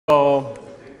So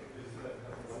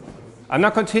I'm now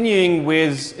continuing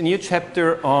with a new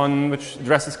chapter on which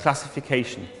addresses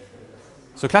classification.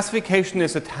 So classification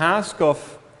is a task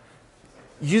of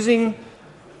using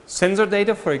sensor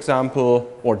data, for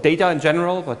example, or data in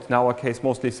general, but in our case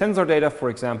mostly sensor data, for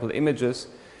example, images,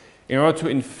 in order to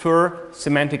infer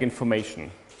semantic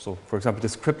information. So, for example,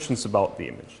 descriptions about the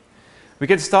image. We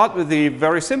can start with the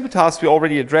very simple task we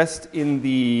already addressed in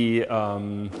the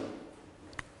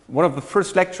one of the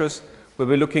first lectures, where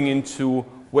we're looking into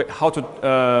how to,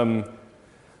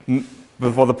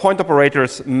 for the point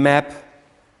operators, map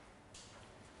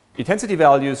intensity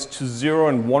values to 0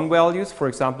 and 1 values, for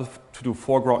example, to do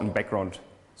foreground and background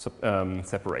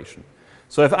separation.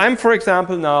 So if I'm, for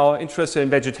example, now interested in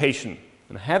vegetation,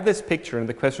 and I have this picture, and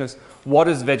the question is, what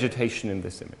is vegetation in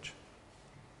this image?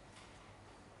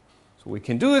 So what we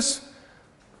can do is,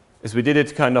 as we did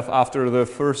it kind of after the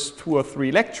first 2 or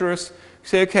 3 lectures,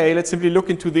 say, okay, let's simply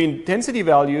look into the intensity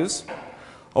values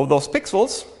of those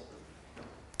pixels,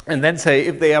 and then say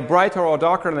if they are brighter or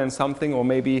darker than something, or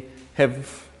maybe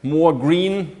have more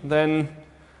green than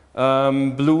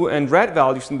blue and red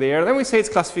values in there, then we say it's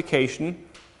classification.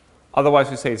 Otherwise,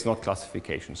 we say it's not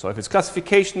classification. So if it's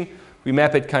classification, we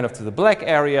map it kind of to the black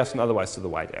areas and otherwise to the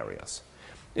white areas.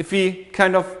 If we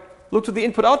kind of look to the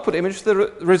input-output image,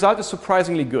 the result is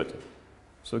surprisingly good.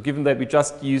 So given that we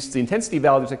just used the intensity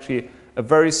values, actually a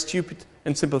very stupid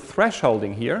and simple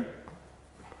thresholding here,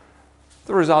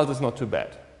 the result is not too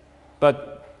bad.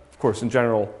 But of course, in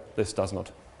general, this does not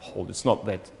hold. It's not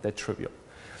that trivial.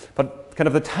 But kind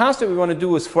of the task that we want to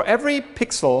do is for every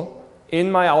pixel in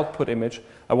my output image,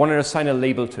 I want to assign a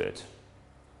label to it.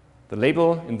 The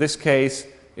label in this case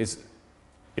is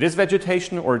it is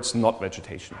vegetation or it's not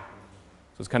vegetation.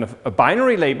 So it's kind of a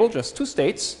binary label, just 2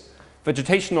 states,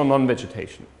 vegetation or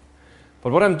non-vegetation.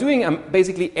 But what I'm doing, I'm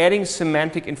basically adding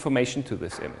semantic information to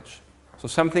this image. So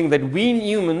something that we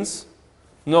humans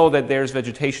know that there's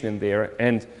vegetation in there,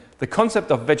 and the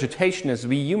concept of vegetation as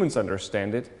we humans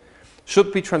understand it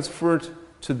should be transferred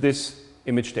to this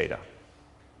image data.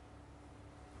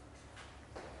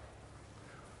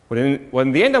 What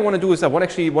in the end I want to do is I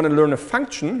actually want to learn a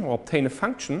function or obtain a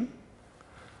function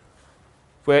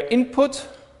where the input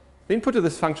to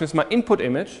this function is my input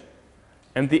image,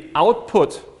 and the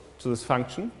output to this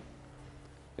function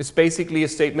is basically a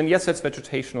statement, yes, that's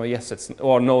vegetation, or yes,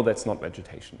 or no, that's not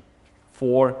vegetation.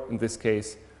 For, in this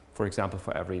case, for example,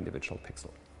 for every individual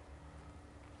pixel.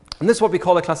 And this is what we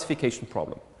call a classification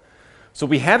problem. So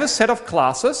we have a set of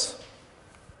classes,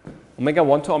 omega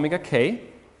 1 to omega k.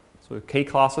 So k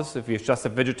classes, if we just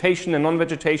have vegetation and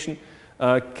non-vegetation,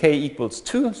 k equals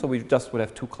 2, so we just would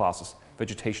have 2 classes,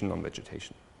 vegetation,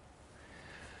 non-vegetation.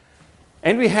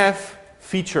 And we have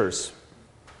features.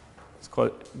 It's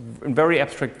called, in very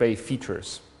abstract way,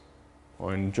 features,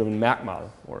 or in German Merkmal,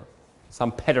 or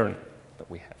some pattern that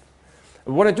we have.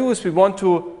 What we want to do is we want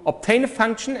to obtain a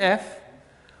function f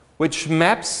which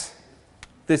maps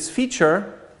this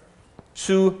feature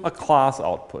to a class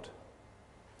output.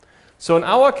 So in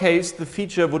our case, the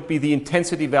feature would be the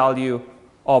intensity value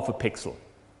of a pixel.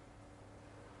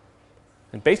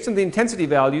 And based on the intensity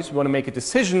values, we want to make a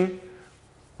decision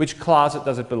which class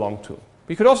does it belong to.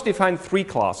 We could also define 3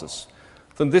 classes.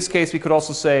 So in this case, we could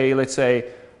also say, let's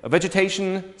say, a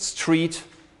vegetation, street,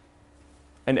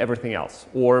 and everything else.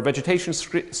 Or vegetation,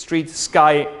 street,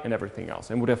 sky, and everything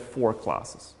else. And would have 4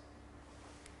 classes.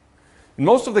 In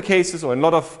most of the cases, or in a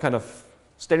lot of kind of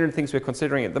standard things we're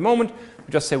considering at the moment,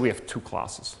 we just say we have 2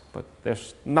 classes. But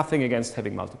there's nothing against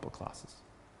having multiple classes.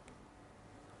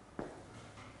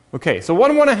 Okay, so what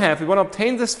we want to have, we want to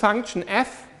obtain this function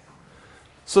f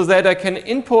so that I can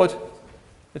input,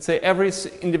 let's say, every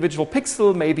individual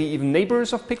pixel, maybe even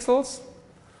neighbors of pixels.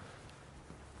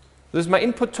 This is my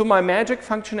input to my magic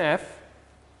function f.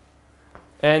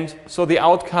 And so the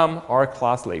outcome are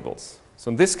class labels.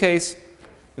 So in this case,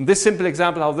 in this simple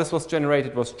example, how this was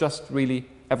generated was just really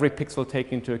every pixel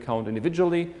taken into account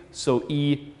individually. So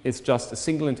E is just a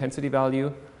single intensity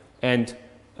value. And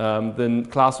the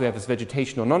class we have is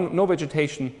vegetation or no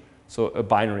vegetation, so a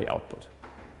binary output.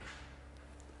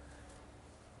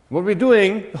 What we're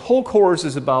doing, the whole course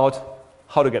is about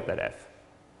how to get that f.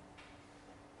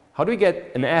 How do we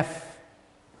get an f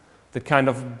that kind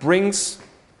of brings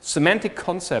semantic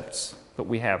concepts that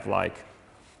we have, like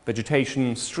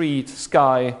vegetation, street,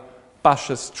 sky,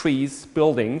 bushes, trees,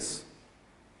 buildings,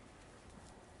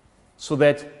 so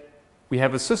that we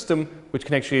have a system which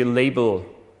can actually label,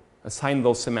 assign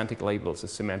those semantic labels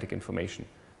as semantic information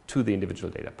to the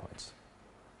individual data points.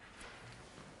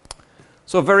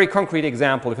 So a very concrete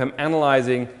example, if I'm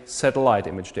analyzing satellite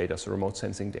image data, so remote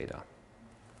sensing data,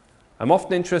 I'm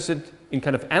often interested in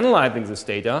kind of analyzing this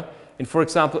data and, for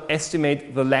example,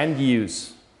 estimate the land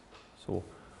use. So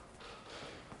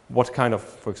what kind of,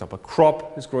 for example,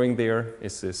 crop is growing there?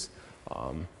 Is this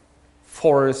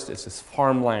forest? Is this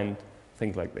farmland?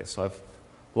 Things like this. So I have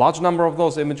a large number of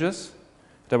those images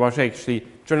that will actually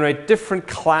generate different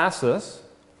classes,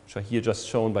 which are here just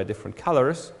shown by different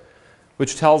colors,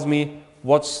 which tells me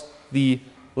what's the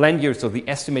land use or the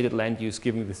estimated land use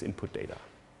given this input data.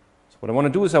 So what I want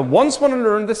to do is I once want to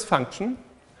learn this function,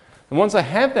 and once I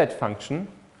have that function,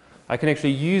 I can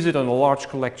actually use it on a large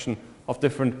collection of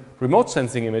different remote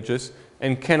sensing images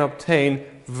and can obtain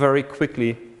very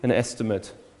quickly an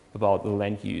estimate about the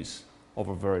land use of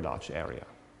a very large area.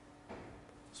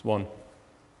 It's one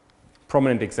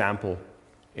prominent example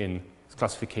in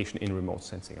classification in remote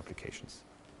sensing applications.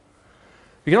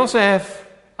 We can also have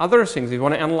other things. If you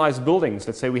want to analyze buildings,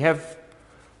 let's say we have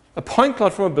a point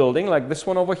cloud from a building, like this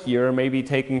one over here, maybe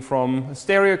taken from a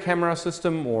stereo camera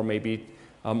system or maybe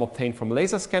obtained from a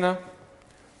laser scanner.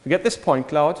 We get this point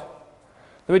cloud.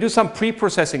 Then we do some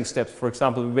pre-processing steps. For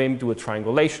example, we may do a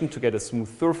triangulation to get a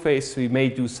smooth surface. We may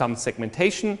do some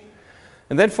segmentation.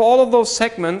 And then for all of those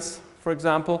segments, for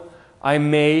example, I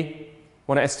may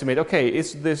want to estimate, okay,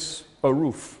 is this a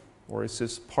roof? Or is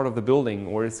this part of the building?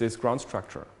 Or is this ground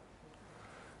structure?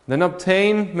 Then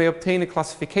may obtain a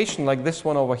classification like this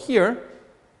one over here.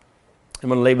 I'm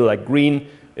going to label like green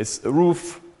is a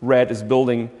roof, red is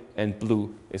building, and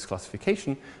blue is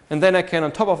classification. And then I can,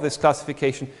 on top of this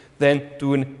classification, then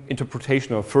do an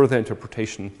interpretation or further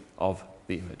interpretation of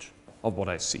the image, of what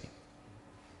I see.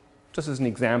 Just as an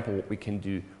example, what we can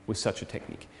do with such a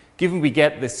technique, given we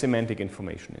get this semantic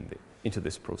information into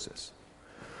this process.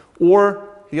 Or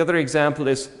the other example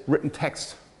is written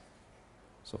text.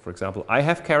 So for example, I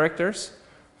have characters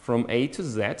from A to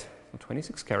Z,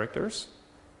 26 characters,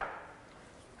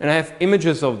 and I have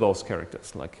images of those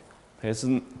characters. Like here's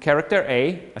a character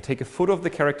A, I take a photo of the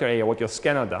character A, or what your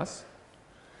scanner does,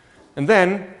 and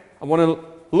then I want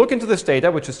to look into this data,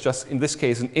 which is just, in this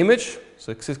case, an image,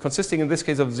 so it's consisting in this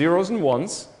case of zeros and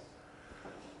ones,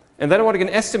 and then I want to get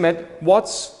an estimate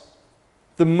what's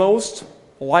the most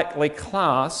likely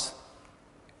class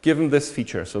given this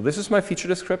feature. So this is my feature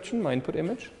description, my input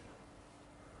image.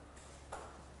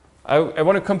 I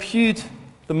want to compute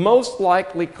the most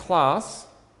likely class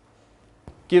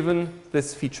given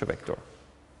this feature vector.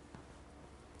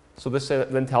 So this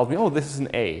then tells me, oh, this is an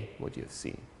A, what you've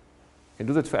seen. I can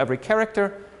do that for every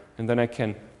character, and then I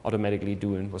can automatically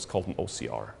do what's called an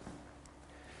OCR.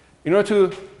 In order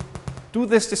to do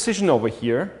this decision over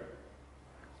here,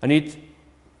 I need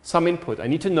some input. I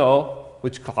need to know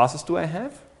which classes do I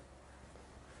have.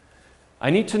 I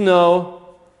need to know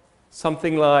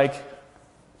something like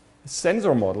a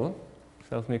sensor model. It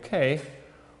tells me, okay,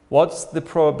 what's the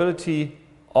probability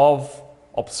of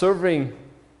observing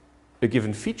a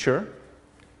given feature,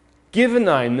 given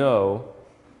I know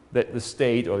that the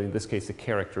state, or in this case the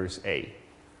character, is A.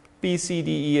 B, C,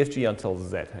 D, E, F, G until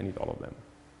Z. I need all of them.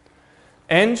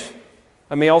 And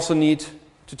I may also need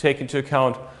to take into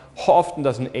account how often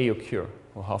does an A occur,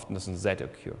 or how often does an Z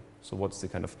occur. So what's the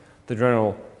kind of the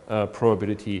general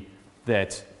probability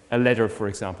that a letter, for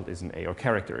example, is an A, or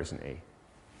character is an A.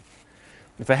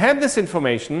 If I have this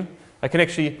information, I can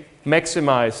actually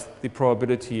maximize the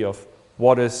probability of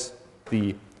what is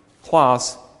the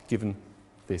class given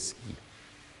this E.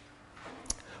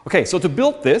 Okay, so to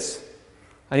build this,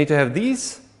 I need to have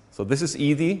these. So this is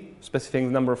ED, specifying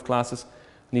the number of classes.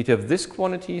 I need to have this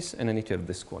quantities, and I need to have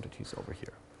this quantities over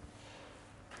here.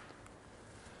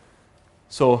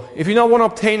 So if you now want to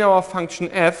obtain our function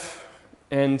f,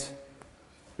 and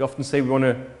we often say we want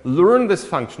to learn this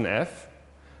function f,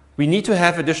 we need to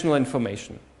have additional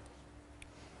information.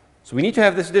 So we need to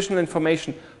have this additional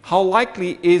information. How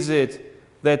likely is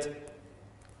it that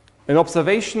an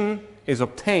observation is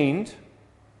obtained,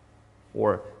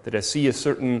 or that I see a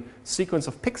certain sequence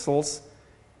of pixels,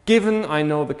 given I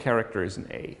know the character is an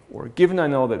A, or given I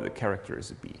know that the character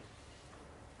is a B?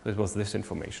 This was this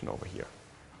information over here.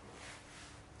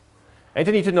 And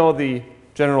I need to know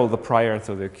the prior,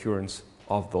 so the occurrence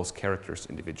of those characters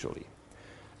individually.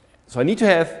 So I need to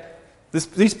have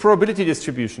these probability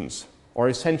distributions are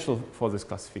essential for this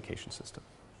classification system.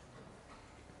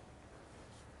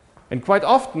 And quite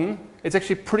often, it's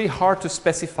actually pretty hard to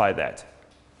specify that.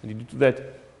 And you do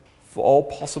that for all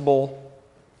possible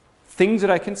things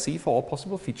that I can see, for all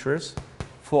possible features,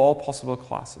 for all possible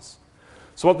classes.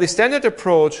 So what the standard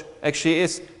approach actually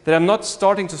is that I'm not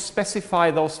starting to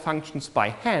specify those functions by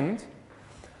hand.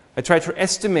 I try to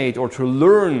estimate or to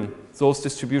learn those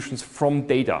distributions from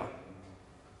data.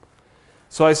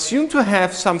 So I assume to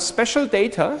have some special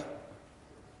data.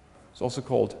 It's also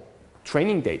called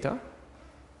training data.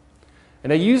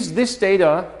 And I use this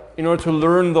data in order to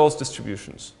learn those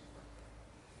distributions.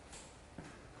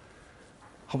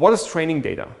 What is training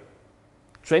data?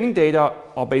 Training data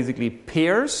are basically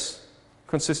pairs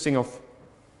consisting of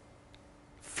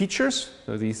features,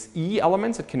 so these E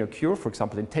elements that can occur, for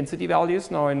example, intensity values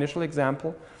in our initial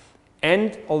example,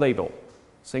 and a label,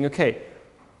 saying, okay,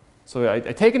 so I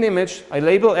take an image, I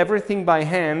label everything by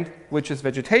hand, which is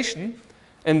vegetation,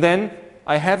 and then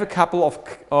I have a couple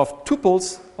of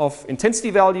tuples of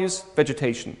intensity values,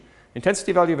 vegetation,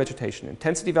 intensity value, vegetation,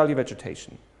 intensity value,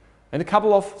 vegetation, and a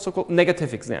couple of so-called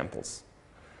negative examples.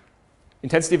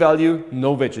 Intensity value,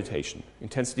 no vegetation.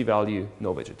 Intensity value,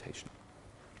 no vegetation.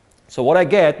 So what I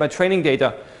get, my training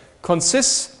data,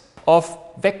 consists of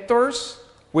vectors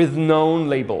with known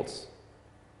labels.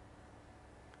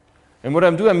 And what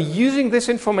I'm doing, I'm using this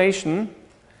information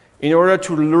in order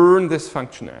to learn this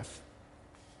function f.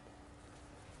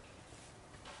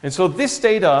 And so this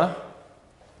data,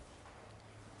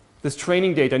 this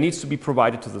training data, needs to be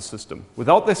provided to the system.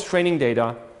 Without this training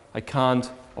data, I can't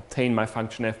obtain my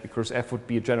function f, because f would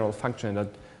be a general function and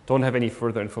I don't have any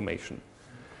further information.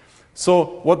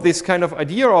 So what this kind of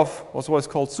idea of what's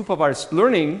called supervised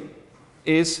learning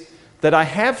is that I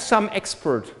have some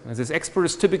expert, and this expert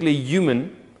is typically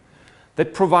human,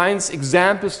 that provides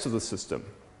examples to the system.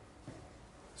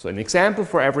 So an example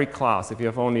for every class. If you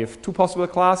have only two possible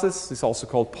classes, it's also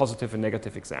called positive and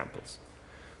negative examples.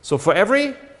 So for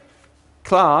every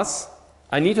class,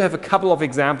 I need to have a couple of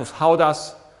examples. How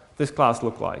does this class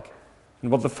look like?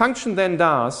 And what the function then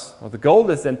does, or the goal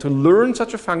is then to learn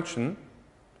such a function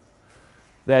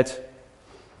that,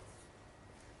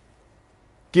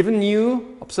 given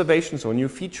new observations or new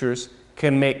features,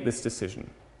 can make this decision.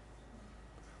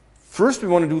 First, we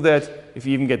want to do that if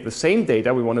we even get the same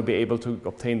data, we want to be able to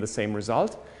obtain the same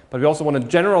result, but we also want to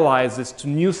generalize this to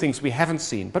new things we haven't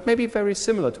seen, but maybe very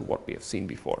similar to what we have seen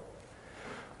before.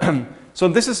 So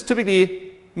this is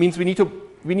typically means we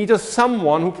need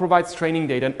someone who provides training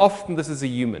data, and often this is a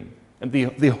human. And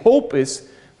the hope is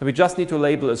that we just need to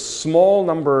label a small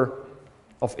number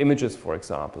of images, for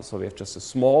example. So we have just a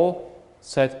small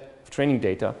set of training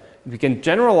data. And we can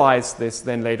generalize this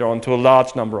then later on to a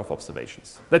large number of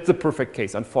observations. That's the perfect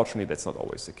case. Unfortunately, that's not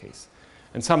always the case.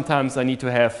 And sometimes I need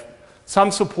to have some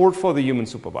support for the human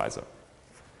supervisor.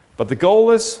 But the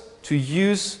goal is to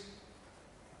use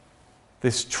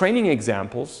these training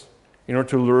examples in order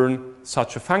to learn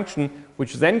such a function,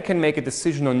 which then can make a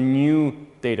decision on new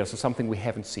data, so something we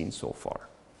haven't seen so far.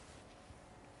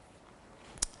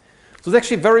 So it's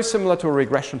actually very similar to a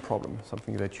regression problem,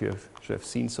 something that you should have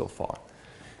seen so far.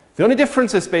 The only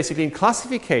difference is basically in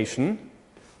classification,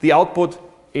 the output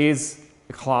is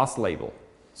a class label.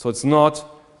 So it's not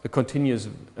a continuous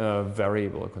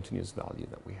variable, a continuous value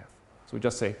that we have. So we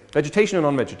just say vegetation or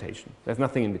non-vegetation. There's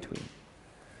nothing in between.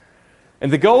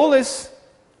 And the goal is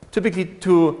typically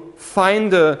to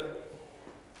find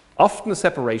often a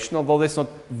separation, although it's not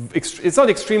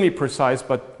extremely precise,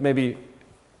 but maybe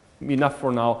enough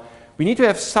for now. We need to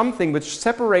have something which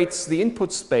separates the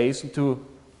input space into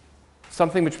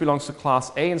something which belongs to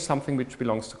class A and something which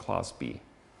belongs to class B.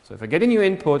 So if I get a new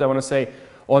input, I want to say,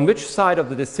 on which side of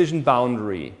the decision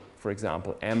boundary, for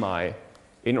example, am I,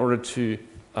 in order to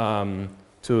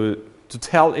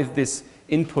tell if this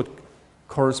input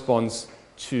corresponds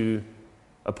to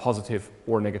a positive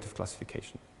or negative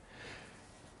classification.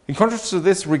 In contrast to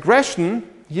this regression,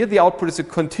 here the output is a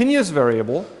continuous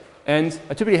variable, and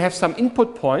I typically have some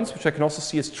input points, which I can also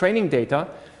see as training data,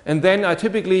 and then I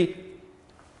typically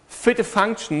fit a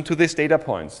function to these data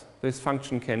points. This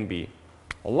function can be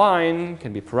a line,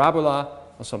 can be parabola,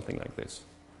 or something like this.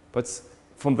 But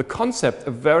from the concept,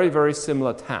 a very, very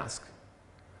similar task.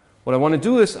 What I want to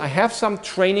do is I have some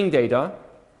training data.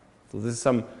 So this is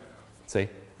some, let's say,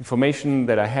 information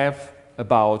that I have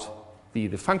about the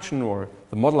function or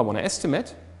the model I want to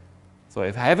estimate. So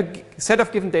if I have a set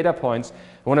of given data points,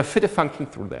 I want to fit a function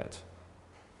through that.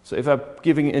 So if I'm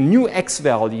giving a new x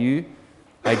value,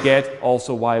 I get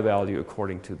also y value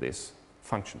according to this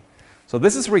function. So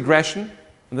this is regression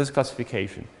and this is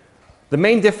classification. The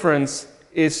main difference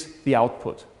is the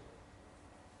output.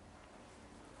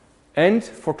 And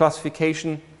for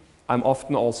classification, I'm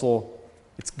often also,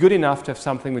 it's good enough to have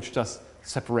something which just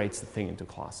separates the thing into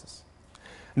classes.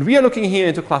 And we are looking here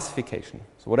into classification.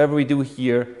 So whatever we do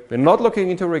here, we're not looking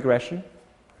into regression,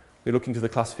 we're looking to the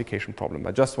classification problem.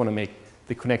 I just want to make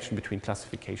the connection between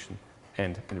classification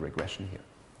and regression here.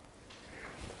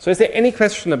 So is there any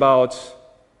question about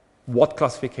what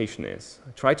classification is?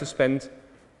 I try to spend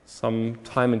some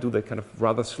time and do that kind of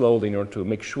rather slowly in order to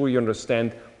make sure you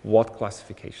understand what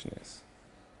classification is.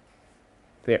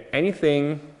 there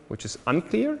anything which is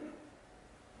unclear?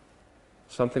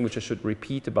 Something which I should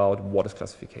repeat about what is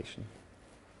classification?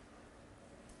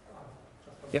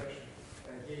 Just one question.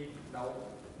 He now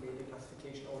made a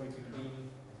classification only between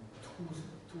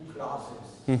two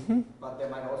classes, but there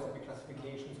might also be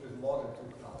classifications with more than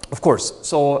two classes. Of course.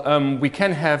 So we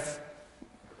can have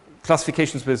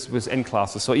classifications with n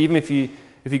classes. So even if you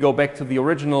go back to the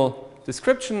original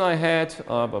description I had,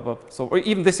 or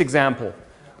even this example,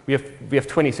 we have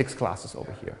 26 classes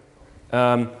over here.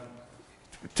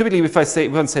 Typically,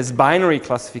 if one says binary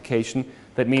classification,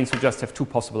 that means we just have two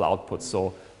possible outputs.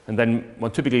 So, and then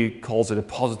one typically calls it a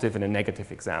positive and a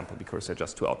negative example because they're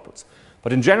just two outputs.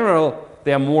 But in general,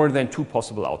 there are more than two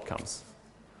possible outcomes.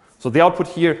 So the output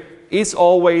here is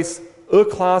always a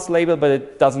class label, but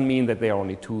it doesn't mean that there are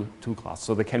only two classes.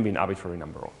 So there can be an arbitrary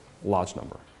number or a large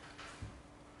number.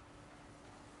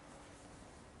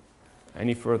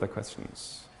 Any further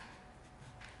questions?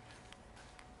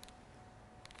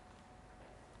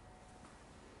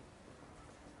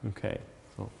 Okay,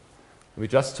 so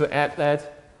just to add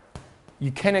that,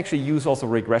 you can actually use also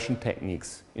regression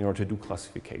techniques in order to do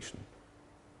classification.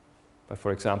 By,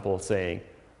 for example, saying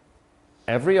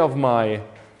every of my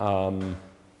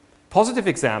positive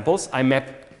examples I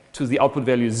map to the output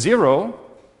value 0,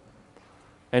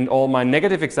 and all my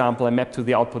negative example I map to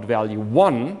the output value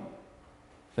 1.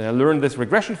 Then I learn this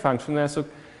regression function there. So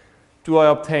do I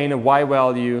obtain a y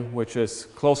value which is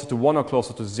closer to 1 or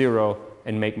closer to 0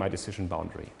 and make my decision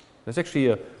boundary? There's actually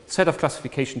a set of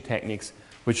classification techniques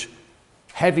which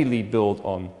heavily build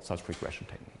on such regression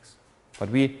techniques. But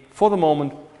we, for the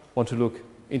moment, want to look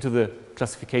into the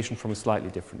classification from a slightly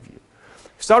different view.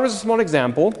 Start with a small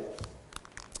example.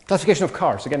 Classification of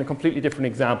cars. Again, a completely different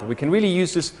example. We can really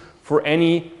use this for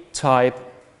any type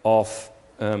of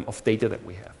data that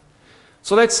we have.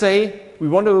 So let's say we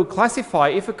want to classify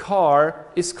if a car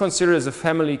is considered as a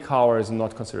family car or is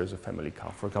not considered as a family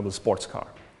car, for example, a sports car.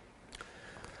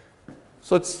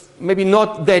 So it's maybe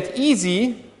not that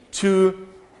easy to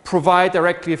provide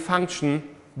directly a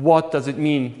function, what does it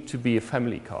mean to be a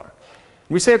family car?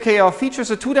 We say, okay, our feature is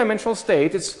a two-dimensional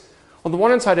state. It's, on the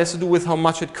one hand side, has to do with how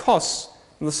much it costs,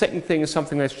 and the second thing is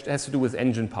something that has to do with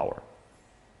engine power.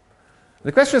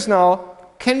 The question is now,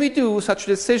 can we do such a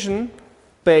decision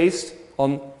based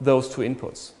on those two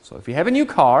inputs? So if we have a new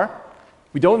car,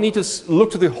 we don't need to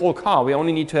look to the whole car. We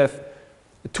only need to have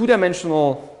a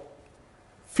two-dimensional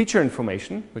feature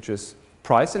information, which is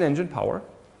price and engine power.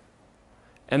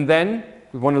 And then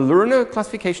we want to learn a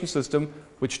classification system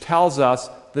which tells us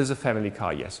this is a family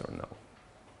car, yes or no.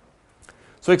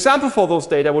 So example for those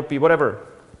data would be whatever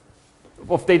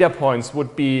of data points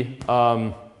would be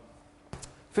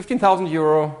 15,000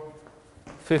 euro,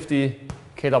 50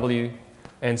 kW,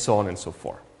 and so on and so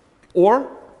forth.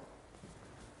 Or,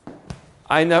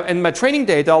 I know, and my training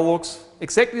data looks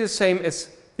exactly the same as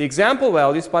the example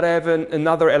values, but I have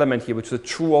another element here, which is a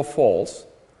true or false,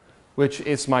 which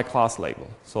is my class label.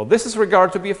 So this is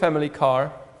regarded to be a family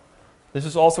car. This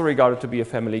is also regarded to be a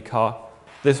family car.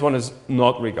 This one is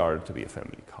not regarded to be a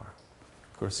family car.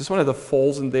 Of course, this one has a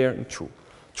false in there and true.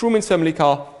 True means family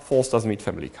car, false doesn't mean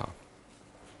family car.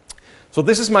 So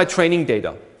this is my training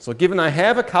data. So given I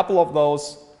have a couple of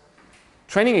those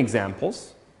training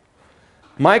examples,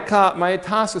 my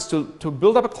task is to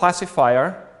build up a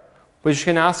classifier which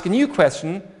can ask a new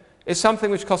question. Is something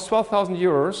which costs 12,000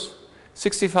 euros,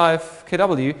 65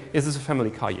 kW, is this a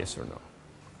family car, yes or no?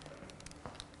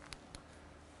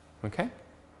 Okay?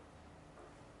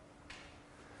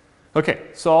 Okay,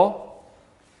 so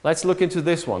let's look into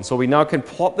this one. So we now can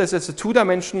plot this as a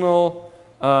two-dimensional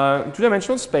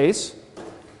space.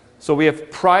 So we have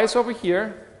price over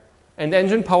here and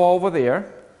engine power over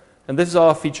there. And this is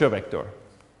our feature vector.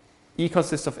 E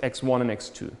consists of x1 and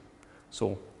x2.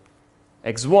 So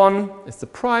x1 is the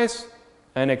price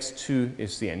and x2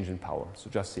 is the engine power. So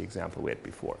just the example we had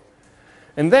before.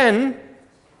 And then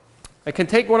I can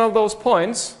take one of those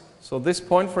points. So this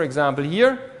point, for example,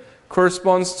 here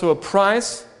corresponds to a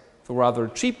price, so rather a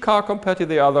cheap car compared to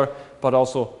the other, but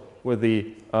also with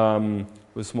the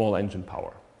with small engine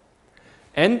power.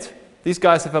 And these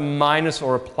guys have a minus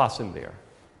or a plus in there.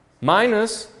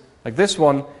 Minus, like this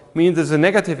one, means it's a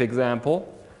negative example,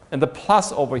 and the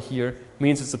plus over here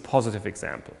means it's a positive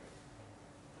example.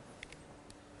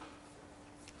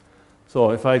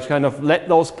 So if I kind of let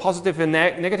those positive and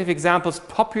negative examples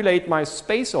populate my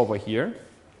space over here,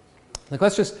 the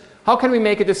question is, how can we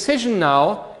make a decision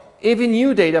now if a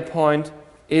new data point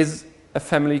is a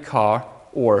family car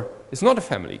or is not a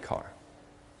family car?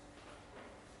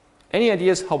 Any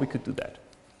ideas how we could do that?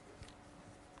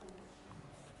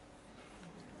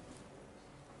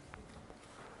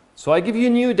 So I give you a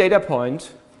new data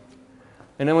point,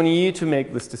 and I want you to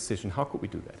make this decision. How could we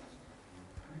do that?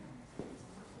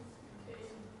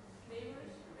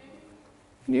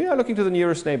 Yeah, looking to the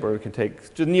nearest neighbor. We can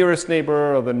take the nearest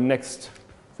neighbor or the next.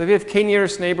 So if you have k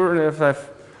nearest neighbor, and if I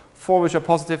have 4 which are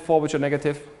positive, 4 which are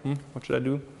negative, what should I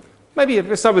do? Maybe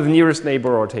if I start with the nearest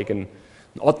neighbor or take an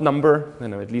odd number,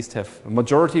 then I at least have a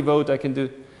majority vote I can do.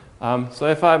 So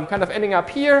if I'm kind of ending up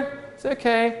here, say,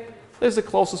 okay, there's the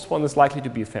closest one that's likely to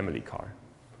be a family car.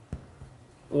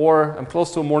 Or I'm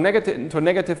close to a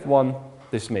negative one,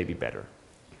 this may be better.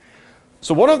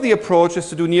 So one of the approaches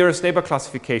to do nearest neighbor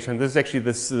classification, this is actually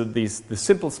the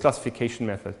simplest classification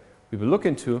method we will look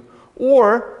into,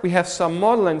 or we have some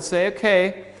model and say,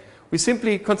 okay, we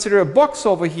simply consider a box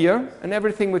over here, and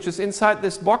everything which is inside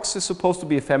this box is supposed to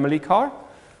be a family car,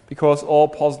 because all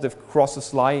positive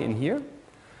crosses lie in here.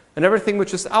 And everything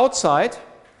which is outside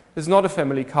is not a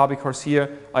family car, because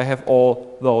here I have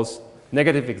all those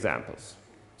negative examples.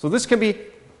 So this can be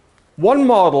one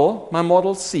model, my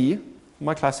model C,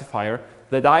 my classifier,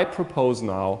 that I propose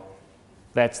now,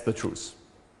 that's the truth.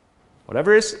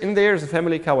 Whatever is in there is a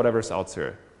family car, whatever is out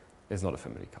there is not a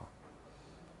family car.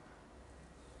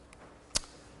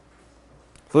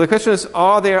 So the question is,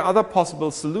 are there other possible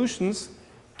solutions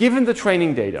given the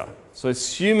training data? So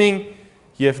assuming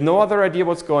you have no other idea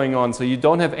what's going on, so you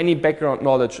don't have any background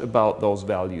knowledge about those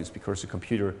values because the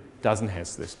computer doesn't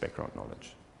have this background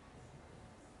knowledge.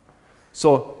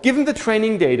 So given the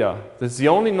training data, this is the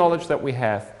only knowledge that we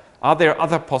have, are there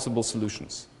other possible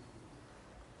solutions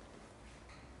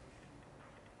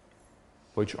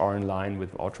which are in line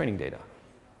with our training data,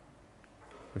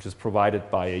 which is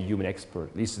provided by a human expert?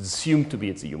 At least it's assumed to be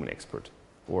it's a human expert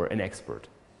or an expert.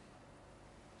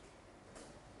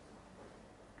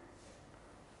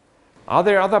 Are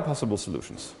there other possible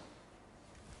solutions?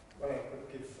 Well, I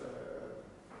could give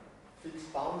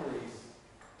fixed boundaries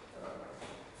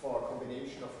for a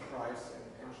combination of price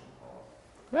and engine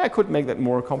power. I could make that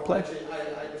more complex. So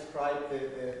actually, I described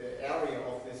the area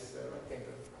of this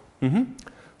rectangle. Mm-hmm.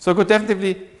 So I could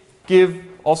definitely give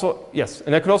also, yes,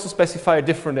 and I could also specify a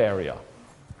different area.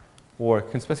 Or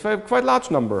I can specify a quite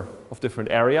large number of different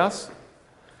areas.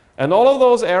 And all of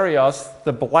those areas,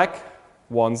 the black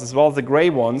ones as well as the gray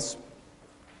ones,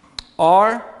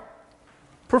 are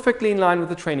perfectly in line with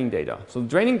the training data. So the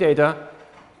training data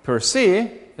per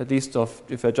se, at least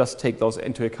if I just take those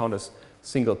into account as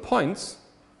single points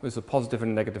with a positive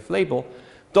and a negative label,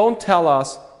 don't tell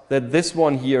us that this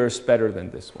one here is better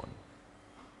than this one.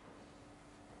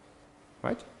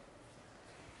 Right?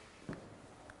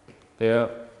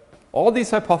 All these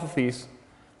hypotheses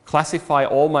classify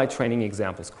all my training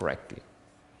examples correctly.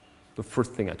 The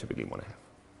first thing I typically want to have.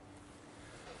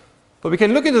 But we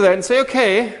can look into that and say,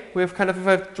 okay, we have kind of, if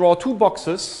I draw two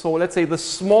boxes, so let's say the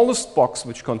smallest box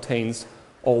which contains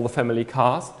all the family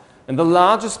cars, and the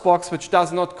largest box which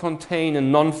does not contain a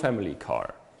non-family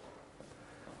car.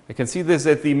 I can see this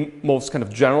as the most kind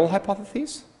of general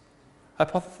hypothesis,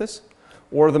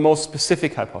 or the most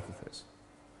specific hypothesis.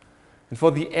 And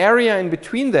for the area in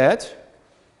between that,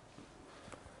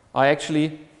 I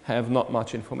actually have not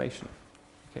much information.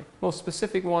 Okay? Most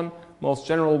specific one, most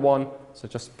general one, so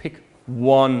just pick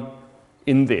one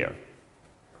in there.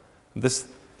 The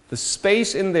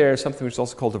space in there is something which is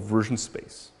also called a version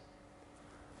space.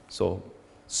 So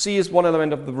C is one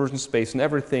element of the version space, and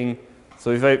everything, so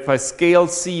if I scale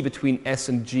C between S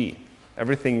and G,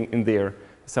 everything in there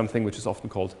is something which is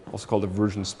often also called a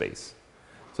version space.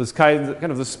 So it's kind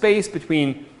of the space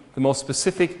between the most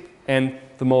specific and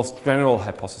the most general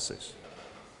hypothesis.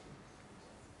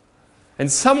 And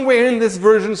somewhere in this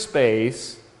version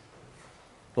space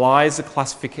lies a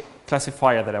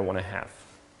classifier that I want to have.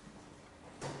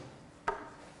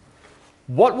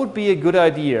 What would be a good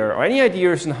idea, or any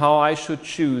ideas on how I should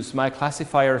choose my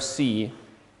classifier C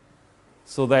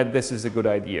so that this is a good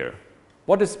idea?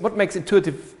 What makes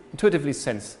intuitively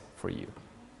sense for you?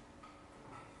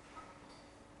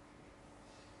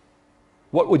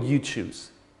 What would you choose?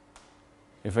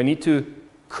 If I need to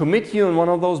commit you in one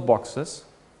of those boxes,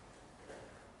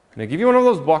 and I give you one of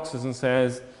those boxes and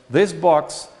says, this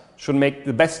box should make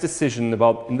the best decision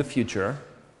about in the future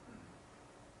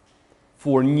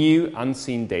for new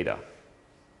unseen data.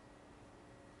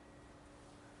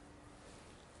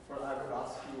 Well, I would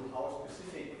ask you, how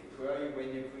specific were you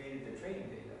when you created the training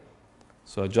data?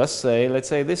 So I just say, let's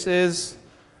say this is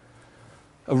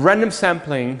a random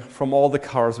sampling from all the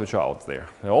cars which are out there.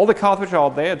 Now, all the cars which are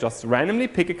out there, just randomly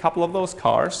pick a couple of those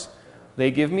cars.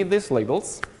 They give me these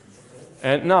labels.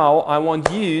 And now I want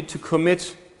you to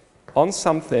commit on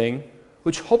something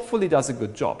which hopefully does a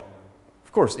good job.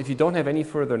 Of course, if you don't have any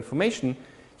further information,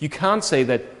 you can't say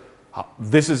that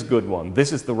this is a good one,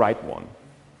 this is the right one.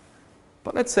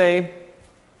 But let's say,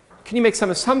 can you make some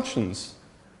assumptions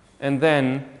and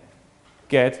then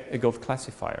get a good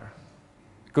classifier,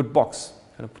 a good box?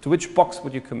 To which box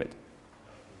would you commit?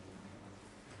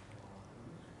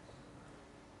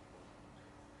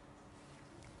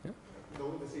 Yeah?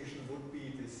 No decision would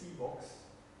be the C box,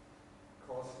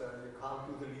 because you can't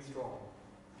do the least wrong.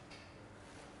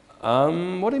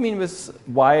 What do you mean with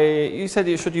why? You said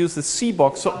you should use the C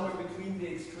box. So somewhere between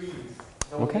the extremes.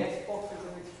 So okay. the S box is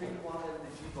an extreme one and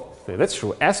the G box. Okay, that's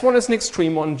true. S1 is an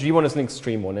extreme one, G1 is an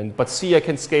extreme one, but C I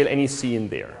can scale any C in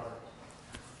there.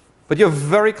 But you're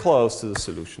very close to the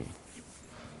solution,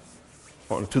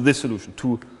 or to this solution,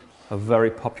 to a very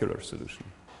popular solution.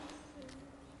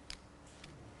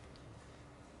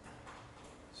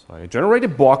 So I generate a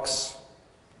box,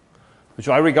 which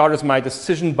I regard as my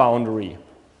decision boundary.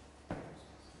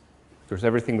 Because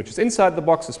everything which is inside the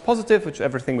box is positive,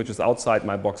 everything which is outside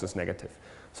my box is negative.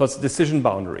 So it's a decision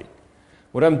boundary.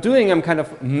 What I'm doing, I'm kind of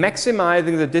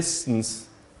maximizing the distance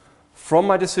from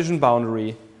my decision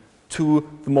boundary to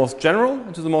the most general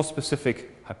and to the most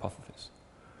specific hypothesis.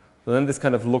 So then this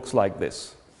kind of looks like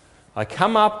this. I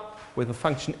come up with a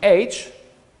function h,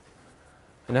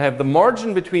 and I have the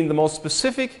margin between the most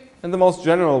specific and the most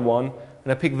general one,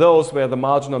 and I pick those where the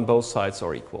margin on both sides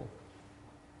are equal.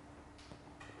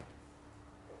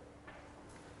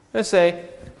 Let's say,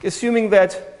 assuming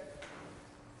that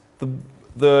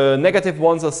the negative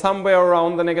ones are somewhere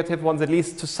around the negative ones, at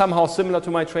least to somehow similar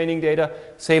to my training data,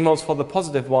 same as for the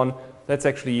positive one, that's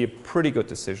actually a pretty good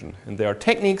decision. And there are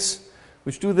techniques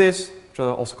which do this, which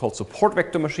are also called support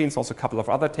vector machines, also a couple of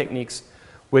other techniques,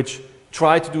 which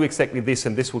try to do exactly this,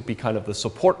 and this would be kind of the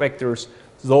support vectors,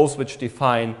 those which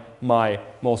define my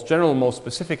most general, most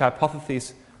specific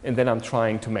hypotheses, and then I'm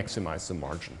trying to maximize the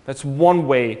margin. That's one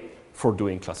way for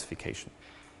doing classification.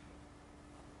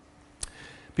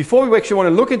 Before we actually want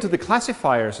to look into the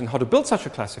classifiers and how to build such a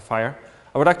classifier,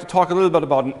 I would like to talk a little bit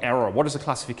about an error. What is a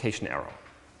classification error?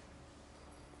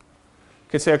 You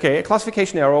can say, okay, a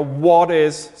classification error, what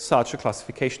is such a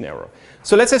classification error?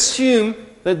 So let's assume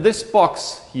that this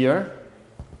box here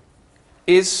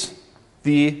is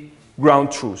the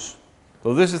ground truth.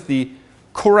 So this is the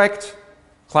correct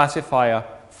classifier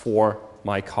for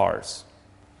my cars.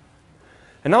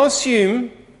 And now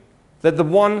assume that the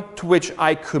one to which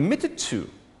I committed to,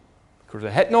 because I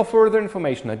had no further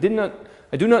information, I do not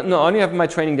know, I only have my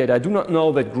training data, I do not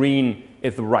know that green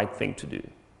is the right thing to do.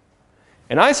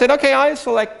 And I said, okay, I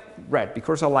select red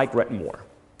because I like red more,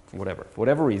 for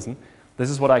whatever reason. This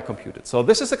is what I computed. So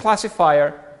this is a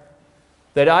classifier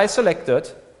that I selected,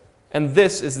 and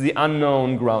this is the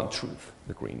unknown ground truth,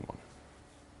 the green one.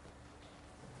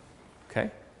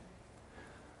 Okay?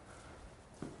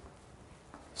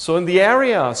 So in the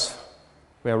areas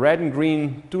where red and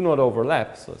green do not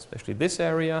overlap, so especially this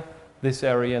area,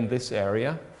 and this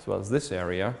area, as well as this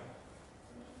area,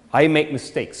 I make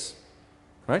mistakes.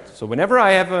 Right? So whenever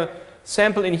I have a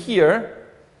sample in here,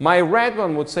 my red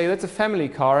one would say that's a family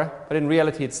car, but in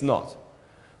reality it's not.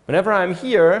 Whenever I'm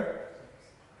here,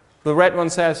 the red one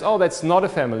says, oh, that's not a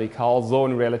family car, although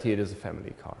in reality it is a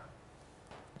family car.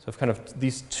 So I've kind of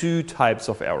these two types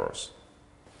of errors.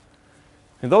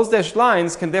 And those dashed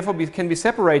lines can therefore be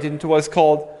separated into what's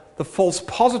called the false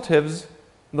positives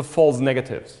and the false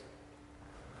negatives.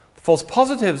 The false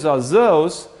positives are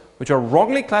those which are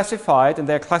wrongly classified, and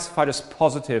they're classified as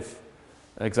positive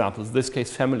examples, in this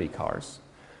case family cars.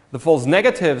 The false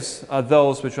negatives are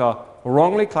those which are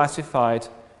wrongly classified,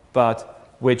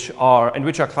 but which are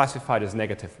classified as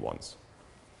negative ones.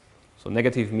 So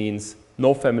negative means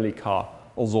no family car,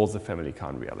 although it's a family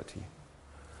car in reality.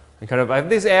 And kind of I have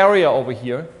this area over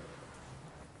here.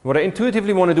 What I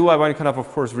intuitively want to do, I want to kind of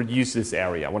course, reduce this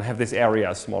area. I want to have this area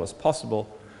as small as possible.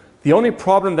 The only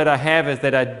problem that I have is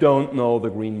that I don't know the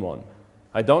green one.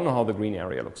 I don't know how the green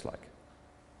area looks like.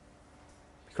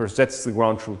 Because that's the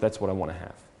ground truth, that's what I want to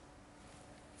have.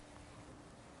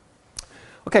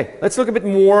 Okay, let's look a bit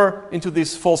more into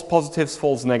these false positives,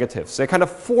 false negatives. There are kind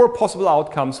of four possible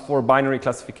outcomes for a binary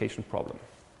classification problem,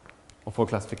 or for a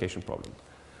classification problem.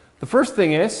 The first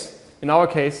thing is, in our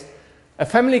case, a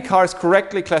family car is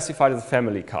correctly classified as a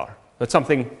family car. That's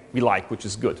something we like, which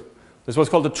is good. This is what's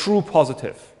called a true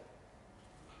positive.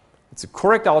 It's a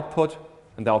correct output,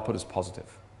 and the output is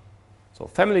positive. So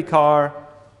family car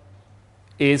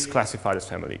is classified as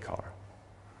family car.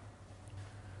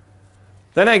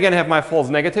 Then I again have my false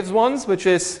negatives ones, which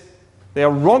is they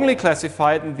are wrongly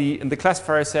classified, and the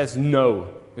classifier says no,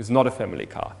 it's not a family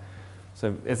car.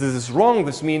 So if this is wrong,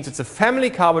 this means it's a family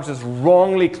car which is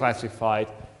wrongly classified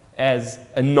as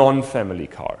a non-family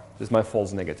car. This is my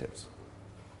false negatives.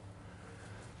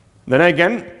 Then I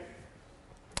again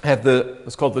have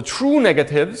what's called the true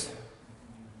negatives.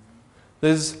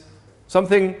 This is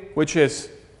something which is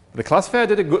the classifier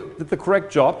did the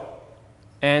correct job,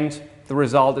 and the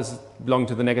result is belonging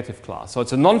to the negative class. So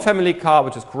it's a non-family car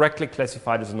which is correctly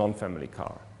classified as a non-family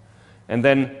car. And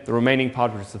then the remaining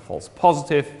part, which is the false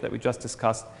positive that we just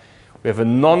discussed, we have a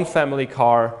non-family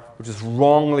car which is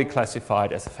wrongly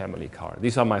classified as a family car.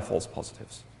 These are my false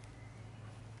positives.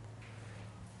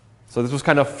 So this was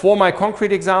kind of for my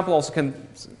concrete example. Also can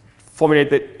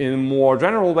formulate it in a more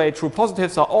general way. True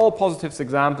positives are all positives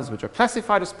examples which are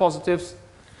classified as positives.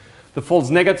 The false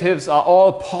negatives are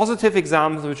all positive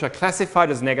examples which are classified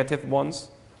as negative ones.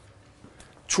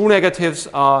 True negatives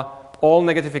are all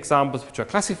negative examples which are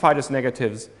classified as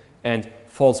negatives, and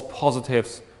false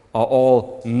positives are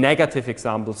all negative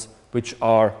examples which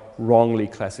are wrongly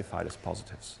classified as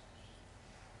positives.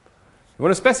 You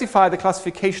want to specify the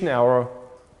classification error.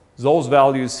 Those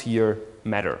values here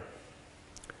matter.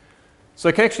 So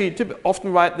I can actually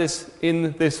often write this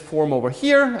in this form over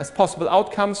here as possible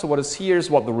outcomes. So what is here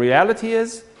is what the reality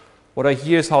is. What are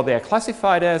here is how they are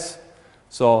classified as.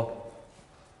 So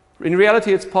in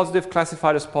reality, it's positive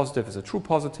classified as positive is a true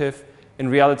positive. In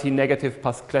reality, negative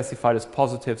classified as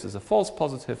positives is a false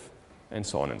positive, and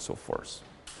so on and so forth.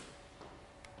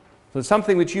 So it's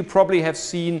something which you probably have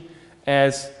seen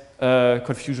as a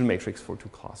confusion matrix for two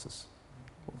classes.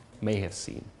 Or may have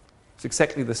seen. It's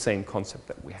exactly the same concept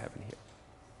that we have in here.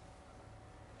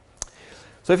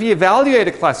 So if you evaluate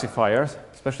a classifier,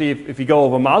 especially if you go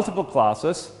over multiple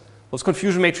classes, those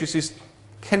confusion matrices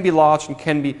can be large and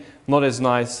can be not as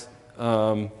nice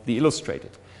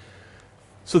illustrated.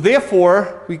 So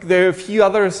therefore, there are a few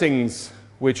other things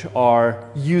which are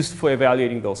used for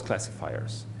evaluating those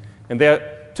classifiers. And there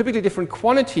are typically different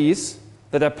quantities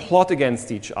that I plot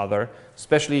against each other,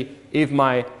 especially if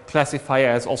my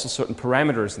classifier has also certain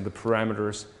parameters and the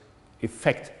parameters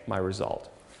affect my result.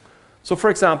 So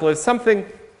for example, it's something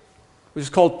which is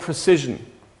called precision.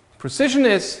 Precision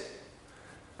is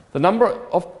the number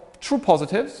of true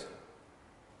positives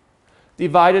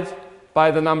divided by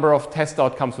the number of test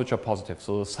outcomes which are positive,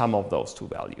 so the sum of those two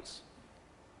values.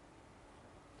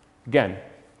 Again,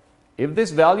 if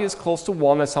this value is close to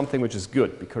 1, that's something which is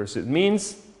good, because it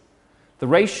means the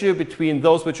ratio between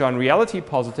those which are in reality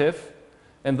positive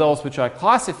and those which I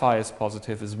classify as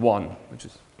positive is 1, which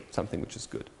is something which is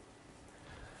good.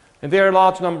 And there are a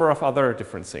large number of other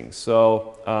different things.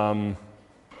 So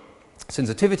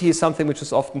sensitivity is something which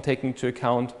is often taken into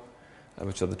account,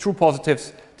 which are the true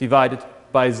positives divided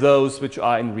by those which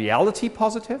are in reality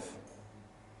positive.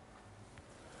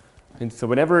 And so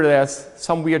whenever there's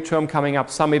some weird term coming up,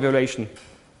 some evaluation,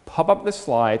 pop up this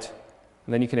slide,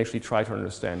 and then you can actually try to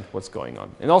understand what's going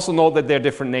on. And also note that there are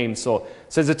different names. So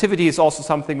sensitivity is also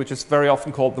something which is very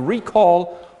often called the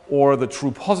recall or the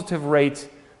true positive rate.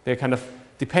 They're kind of,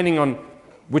 depending on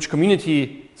which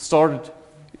community started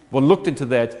or looked into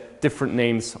that, different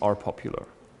names are popular.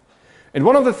 And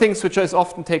one of the things which is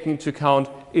often taken into account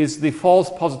is the false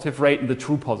positive rate and the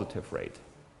true positive rate.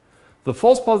 The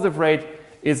false positive rate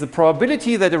is the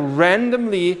probability that a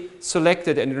randomly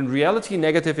selected and in reality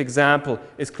negative example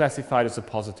is classified as a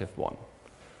positive one.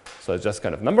 So it's just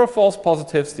kind of number of false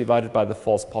positives divided by the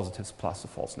false positives plus the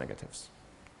false negatives.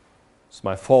 It's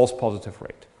my false positive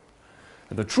rate.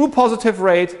 And the true positive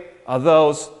rate are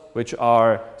those which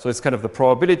are, so it's kind of the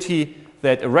probability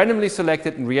that a randomly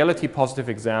selected in reality positive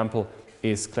example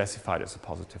is classified as a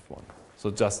positive one. So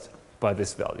just by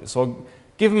this value. So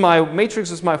given my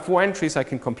matrix is my 4 entries, I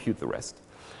can compute the rest.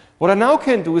 What I now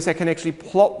can do is I can actually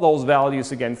plot those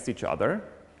values against each other,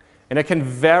 and I can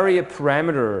vary a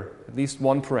parameter, at least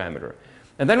one parameter.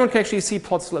 And then one can actually see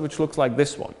plots which looks like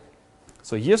this one.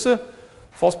 So here's a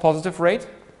false positive rate,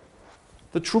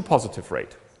 the true positive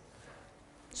rate.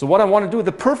 So what I want to do,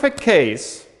 the perfect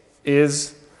case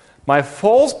is my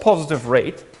false positive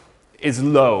rate is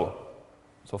low.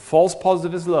 So false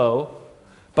positive is low,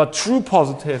 but true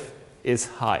positive is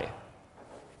high.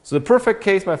 So the perfect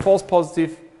case, my false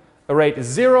positive rate is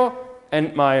 0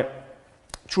 and my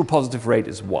true positive rate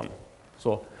is 1.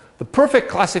 So the perfect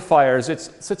classifier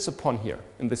sits upon here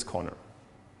in this corner.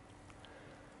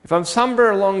 If I'm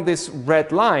somewhere along this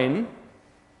red line,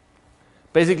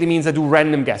 basically means I do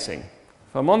random guessing.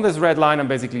 If I'm on this red line, I'm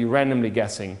basically randomly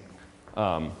guessing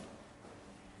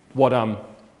what I'm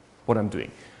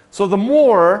doing. So the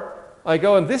more I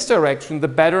go in this direction, the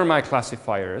better my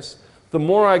classifier is. The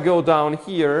more I go down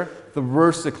here, the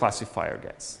worse the classifier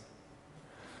gets.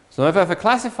 So if I have a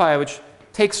classifier which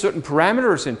takes certain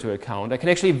parameters into account, I can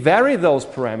actually vary those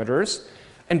parameters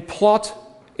and plot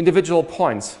individual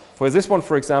points. For this one,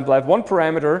 for example, I have one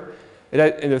parameter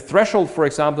in the threshold, for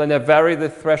example, and I vary the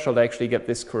threshold, I actually get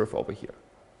this curve over here.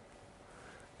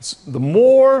 So the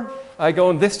more I go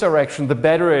in this direction, the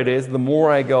better it is. The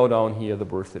more I go down here, the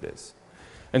worse it is.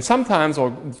 And sometimes, or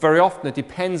very often, it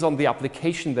depends on the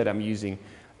application that I'm using.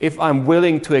 If I'm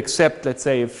willing to accept, let's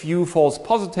say, a few false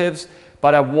positives,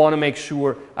 but I want to make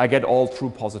sure I get all true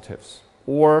positives.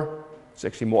 Or, it's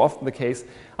actually more often the case,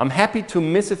 I'm happy to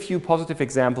miss a few positive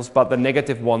examples, but the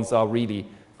negative ones are really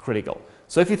critical.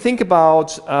 So if you think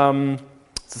about,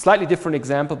 it's a slightly different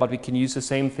example, but we can use the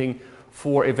same thing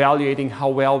for evaluating how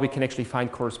well we can actually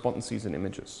find correspondences in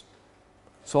images.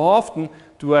 So how often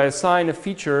do I assign a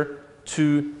feature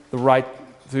to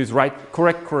his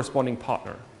correct corresponding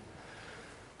partner?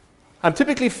 I'm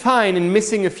typically fine in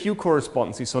missing a few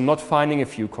correspondences, so not finding a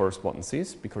few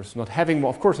correspondences, because not having more,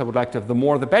 of course I would like to have the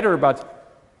more the better,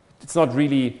 but it's not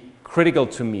really critical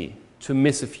to me to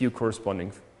miss a few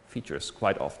corresponding features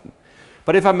quite often.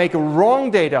 But if I make a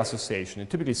wrong data association, it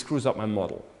typically screws up my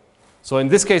model. So in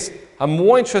this case, I'm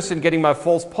more interested in getting my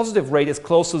false positive rate as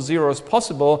close to 0 as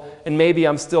possible, and maybe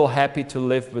I'm still happy to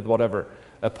live with whatever,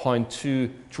 a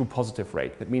 0.2 true positive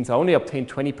rate. That means I only obtain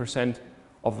 20%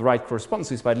 of the right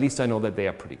correspondences, but at least I know that they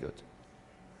are pretty good.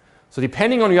 So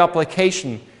depending on your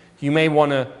application, you may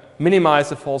want to minimize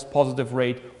the false positive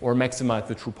rate or maximize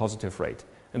the true positive rate.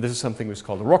 And this is something which is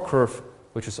called a ROC curve,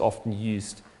 which is often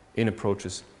used in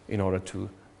approaches in order to,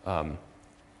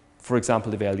 for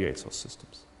example, evaluate those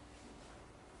systems.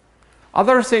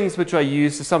 Other things which I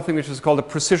use is something which is called a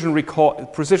precision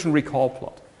recall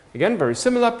plot. Again, very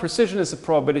similar. Precision is a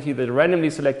probability that a randomly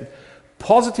selected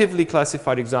positively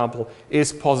classified example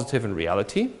is positive in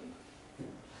reality.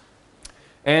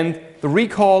 And the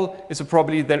recall is a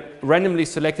probability that randomly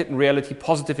selected in reality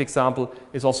positive example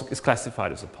is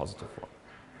classified as a positive one.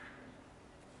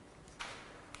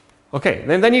 Okay,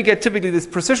 then you get typically these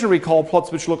precision recall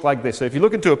plots which look like this. So if you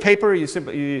look into a paper,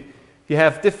 you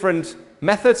have different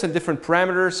methods and different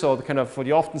parameters. So the kind of what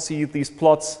you often see these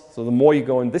plots. So the more you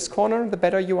go in this corner, the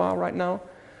better you are right now.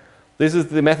 This is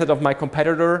the method of my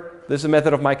competitor. This is the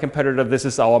method of my competitor. This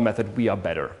is our method. We are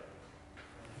better.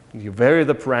 You vary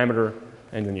the parameter,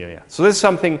 and then yeah. So this is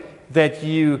something that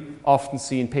you often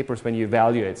see in papers when you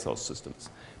evaluate those systems.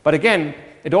 But again,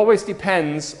 it always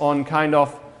depends on kind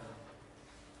of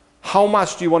how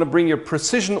much do you want to bring your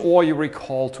precision or your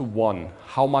recall to 1?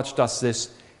 How much does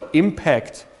this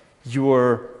impact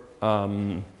your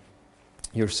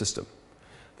system?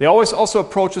 There are always also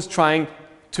approaches trying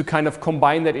to kind of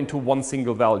combine that into one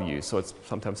single value. So it's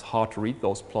sometimes hard to read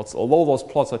those plots, although those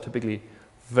plots are typically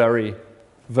very,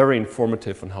 very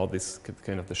informative on how this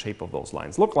kind of the shape of those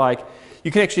lines look like.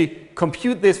 You can actually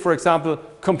compute this, for example,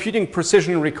 computing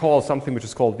precision recall, something which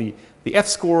is called the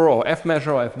F-score or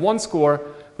F-measure or F1 score,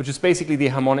 which is basically the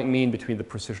harmonic mean between the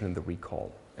precision and the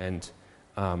recall. And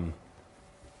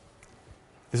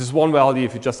this is one value.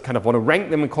 If you just kind of want to rank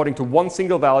them according to one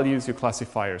single value as your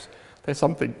classifiers, there's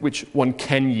something which one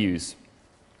can use.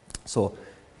 So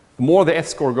the more the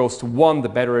F-score goes to 1, the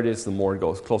better it is. The more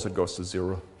closer it goes to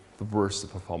 0, the worse the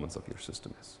performance of your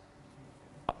system is.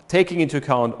 Taking into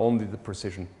account only the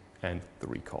precision and the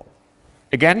recall.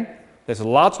 Again, there's a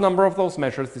large number of those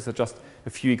measures. These are just a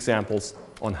few examples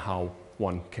on how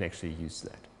one can actually use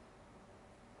that.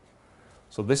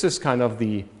 So this is kind of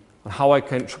how I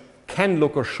can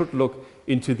look or should look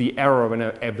into the error when I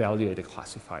evaluate a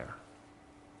classifier.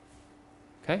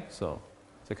 Okay, so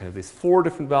kind of these 4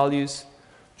 different values: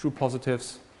 true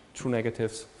positives, true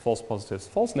negatives, false positives,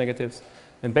 false negatives.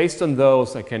 And based on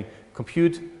those, I can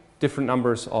compute different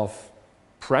numbers of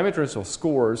parameters or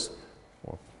scores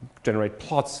or generate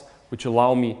plots which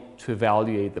allow me to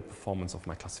evaluate the performance of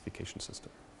my classification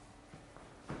system.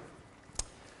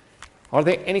 Are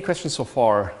there any questions so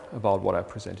far about what I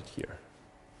presented here?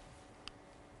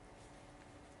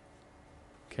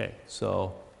 Okay,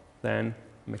 so then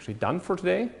I'm actually done for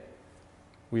today.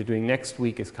 We're doing next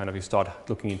week is kind of you start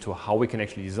looking into how we can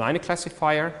actually design a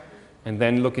classifier and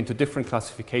then look into different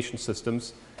classification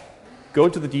systems, go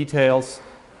into the details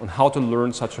on how to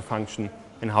learn such a function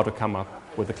and how to come up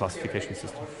with a classification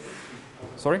system.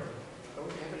 Sorry?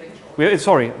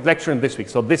 Sorry, lecture in this week.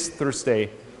 So this Thursday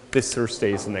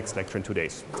is the next lecture in 2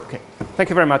 days. Okay, thank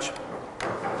you very much.